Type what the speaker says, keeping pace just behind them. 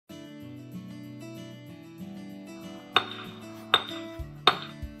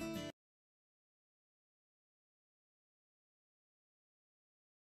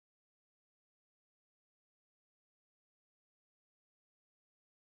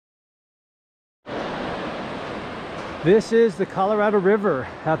This is the Colorado River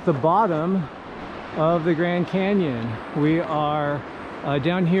at the bottom of the Grand Canyon. We are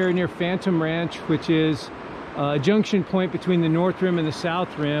down here near Phantom Ranch, which is a junction point between the North Rim and the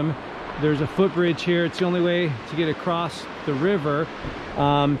South Rim. There's a footbridge here. It's the only way to get across the river.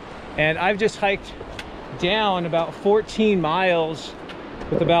 And I've just hiked down about 14 miles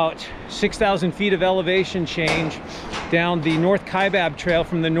with about 6,000 feet of elevation change down the North Kaibab Trail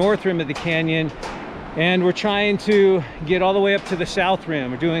from the North Rim of the canyon. And we're trying to get all the way up to the South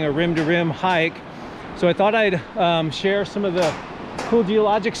Rim. We're doing a rim-to-rim hike. So I thought I'd share some of the cool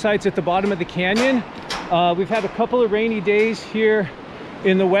geologic sites at the bottom of the canyon. We've had a couple of rainy days here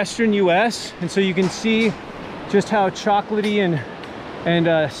in the western US, and so you can see just how chocolatey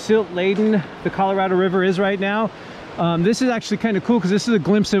and silt-laden the Colorado River is right now. This is actually kind of cool because this is a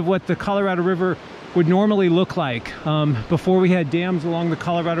glimpse of what the Colorado River would normally look like. Before we had dams along the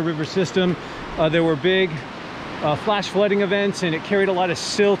Colorado River system, there were big flash flooding events, and it carried a lot of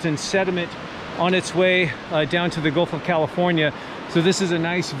silt and sediment on its way down to the Gulf of California. So this is a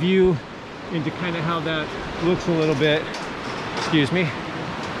nice view into kind of how that looks a little bit. Excuse me.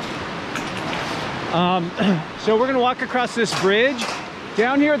 So we're gonna walk across this bridge.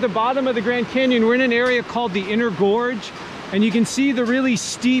 Down here at the bottom of the Grand Canyon, we're in an area called the Inner Gorge, and you can see the really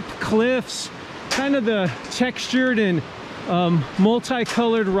steep cliffs, kind of the textured and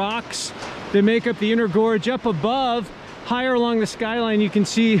multicolored rocks that make up the Inner Gorge. Up above, higher along the skyline, you can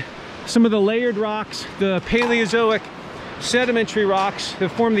see some of the layered rocks, the Paleozoic sedimentary rocks that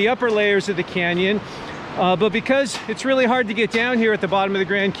form the upper layers of the canyon. But because it's really hard to get down here at the bottom of the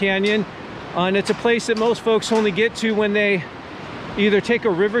Grand Canyon, and it's a place that most folks only get to when they either take a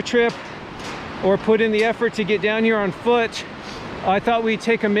river trip or put in the effort to get down here on foot, I thought we'd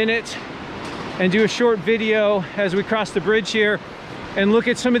take a minute and do a short video as we cross the bridge here and look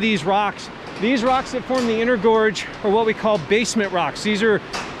at some of these rocks. These rocks that form the Inner Gorge are what we call basement rocks. These are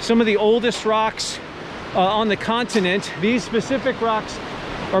some of the oldest rocks on the continent. These specific rocks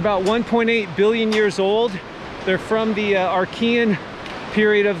are about 1.8 billion years old. They're from the Archean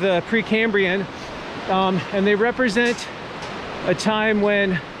period of the Precambrian, and they represent a time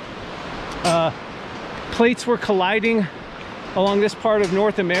when plates were colliding along this part of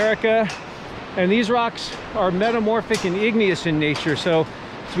North America. And these rocks are metamorphic and igneous in nature. So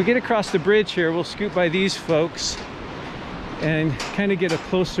as we get across the bridge here, we'll scoot by these folks and kind of get a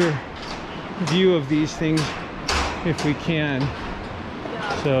closer view of these things if we can.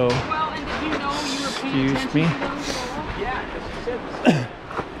 So, excuse me.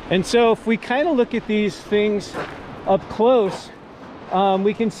 And so if we kind of look at these things up close,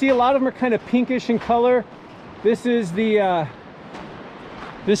 we can see a lot of them are kind of pinkish in color. This is the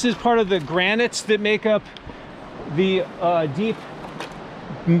this is part of the granites that make up the deep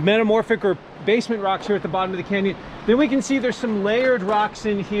metamorphic or basement rocks here at the bottom of the canyon. Then we can see there's some layered rocks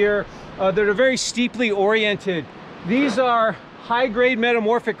in here that are very steeply oriented. These are high-grade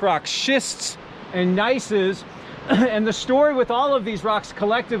metamorphic rocks, schists and gneisses. And the story with all of these rocks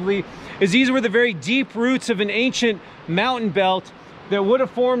collectively is these were the very deep roots of an ancient mountain belt that would have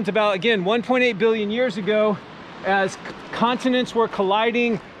formed about, again, 1.8 billion years ago as continents were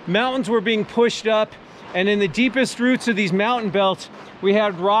colliding, mountains were being pushed up, and in the deepest roots of these mountain belts, we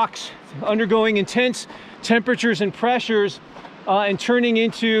had rocks undergoing intense temperatures and pressures and turning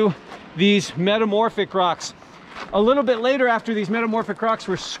into these metamorphic rocks. A little bit later, after these metamorphic rocks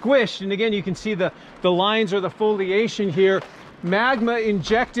were squished, and again, you can see the lines or the foliation here, magma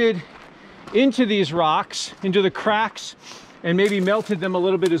injected into these rocks, into the cracks, and maybe melted them a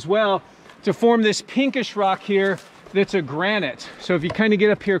little bit as well to form this pinkish rock here that's a granite. So if you kind of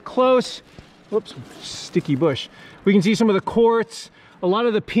get up here close, whoops, sticky bush, we can see some of the quartz. A lot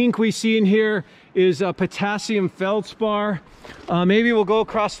of the pink we see in here is potassium feldspar. Maybe we'll go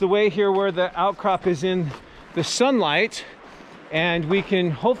across the way here where the outcrop is in the sunlight, and we can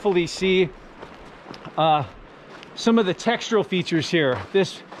hopefully see some of the textural features here.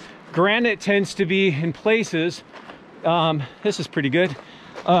 This granite tends to be in places, this is pretty good,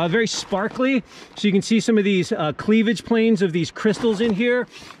 very sparkly. So you can see some of these cleavage planes of these crystals in here.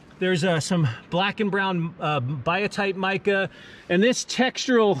 There's some black and brown biotite mica, and this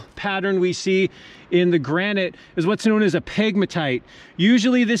textural pattern we see in the granite is what's known as a pegmatite.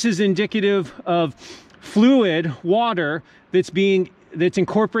 Usually this is indicative of fluid, water, that's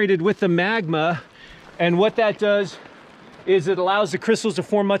incorporated with the magma, and what that does is it allows the crystals to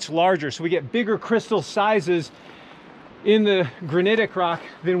form much larger. So we get bigger crystal sizes in the granitic rock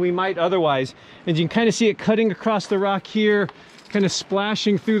than we might otherwise. And you can kind of see it cutting across the rock here, kind of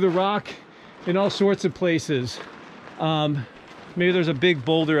splashing through the rock in all sorts of places. Maybe there's a big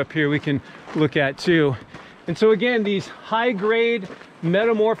boulder up here we can look at too. And so again, these high-grade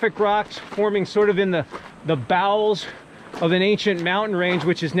metamorphic rocks forming sort of in the bowels of an ancient mountain range,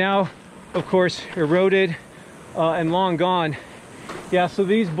 which is now, of course, eroded and long gone. Yeah, so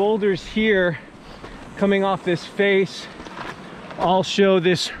these boulders here coming off this face all show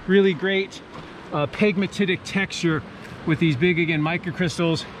this really great pegmatitic texture with these big, again,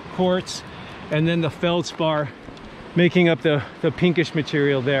 microcrystals, quartz, and then the feldspar making up the pinkish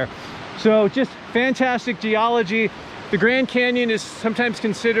material there. So just fantastic geology. The Grand Canyon is sometimes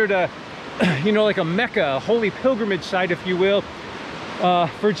considered a, you know, like a mecca, a holy pilgrimage site, if you will,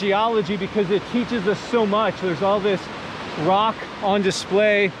 for geology, because it teaches us so much. There's all this rock on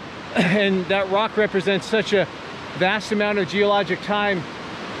display, and that rock represents such a vast amount of geologic time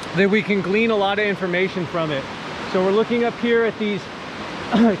that we can glean a lot of information from it. So we're looking up here at these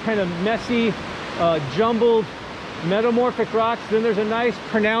kind of messy, jumbled metamorphic rocks. Then there's a nice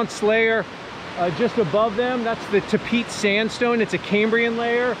pronounced layer just above them. That's the Tapete sandstone. It's a Cambrian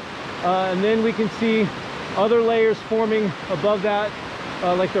layer. And then we can see other layers forming above that,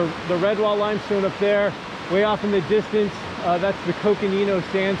 like the Redwall limestone up there. Way off in the distance, that's the Coconino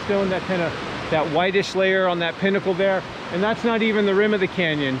sandstone, that whitish layer on that pinnacle there. And that's not even the rim of the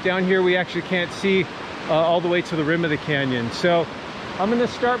canyon. Down here we actually can't see all the way to the rim of the canyon. So I'm gonna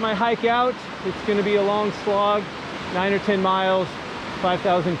start my hike out. It's gonna be a long slog, 9 or 10 miles,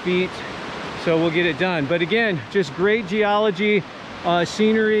 5,000 feet. So we'll get it done. But again, just great geology,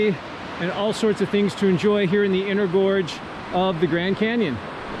 scenery, and all sorts of things to enjoy here in the inner gorge of the Grand Canyon.